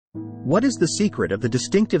What is the secret of the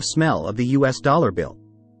distinctive smell of the US dollar bill?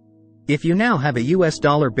 If you now have a US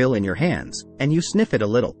dollar bill in your hands, and you sniff it a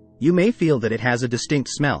little, you may feel that it has a distinct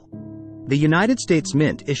smell. The United States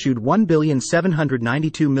Mint issued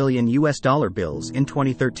 1,792,000,000 US dollar bills in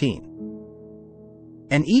 2013.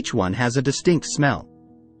 And each one has a distinct smell.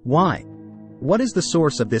 Why? What is the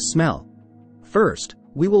source of this smell? First,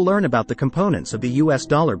 we will learn about the components of the US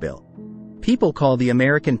dollar bill. People call the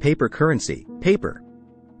American paper currency paper.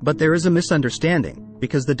 But there is a misunderstanding,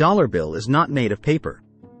 because the dollar bill is not made of paper,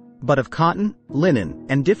 but of cotton, linen,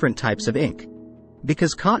 and different types of ink.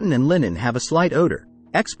 Because cotton and linen have a slight odor,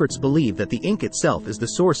 experts believe that the ink itself is the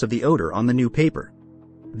source of the odor on the new paper.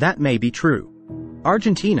 That may be true.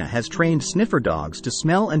 Argentina has trained sniffer dogs to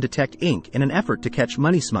smell and detect ink in an effort to catch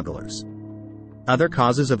money smugglers. Other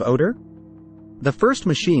causes of odor? The first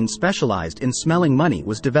machine specialized in smelling money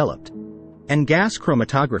was developed. And gas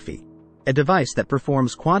chromatography, a device that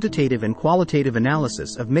performs quantitative and qualitative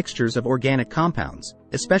analysis of mixtures of organic compounds,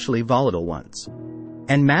 especially volatile ones.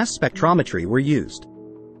 And mass spectrometry were used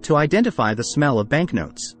to identify the smell of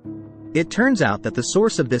banknotes. It turns out that the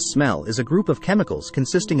source of this smell is a group of chemicals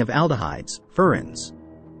consisting of aldehydes, furans,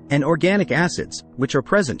 and organic acids, which are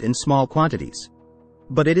present in small quantities.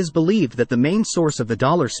 But it is believed that the main source of the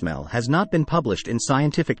dollar smell has not been published in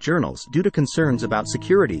scientific journals due to concerns about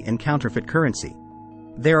security and counterfeit currency.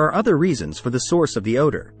 There are other reasons for the source of the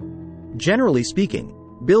odor. Generally speaking,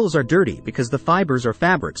 bills are dirty because the fibers or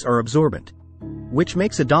fabrics are absorbent, which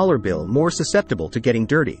makes a dollar bill more susceptible to getting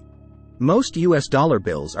dirty. Most US dollar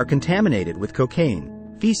bills are contaminated with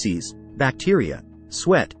cocaine, feces, bacteria,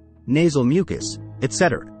 sweat, nasal mucus,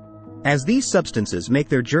 etc., as these substances make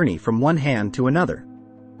their journey from one hand to another.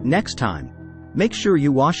 Next time, make sure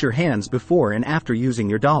you wash your hands before and after using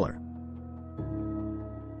your dollar.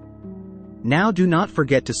 Now do not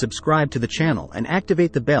forget to subscribe to the channel and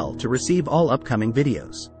activate the bell to receive all upcoming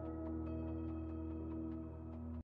videos.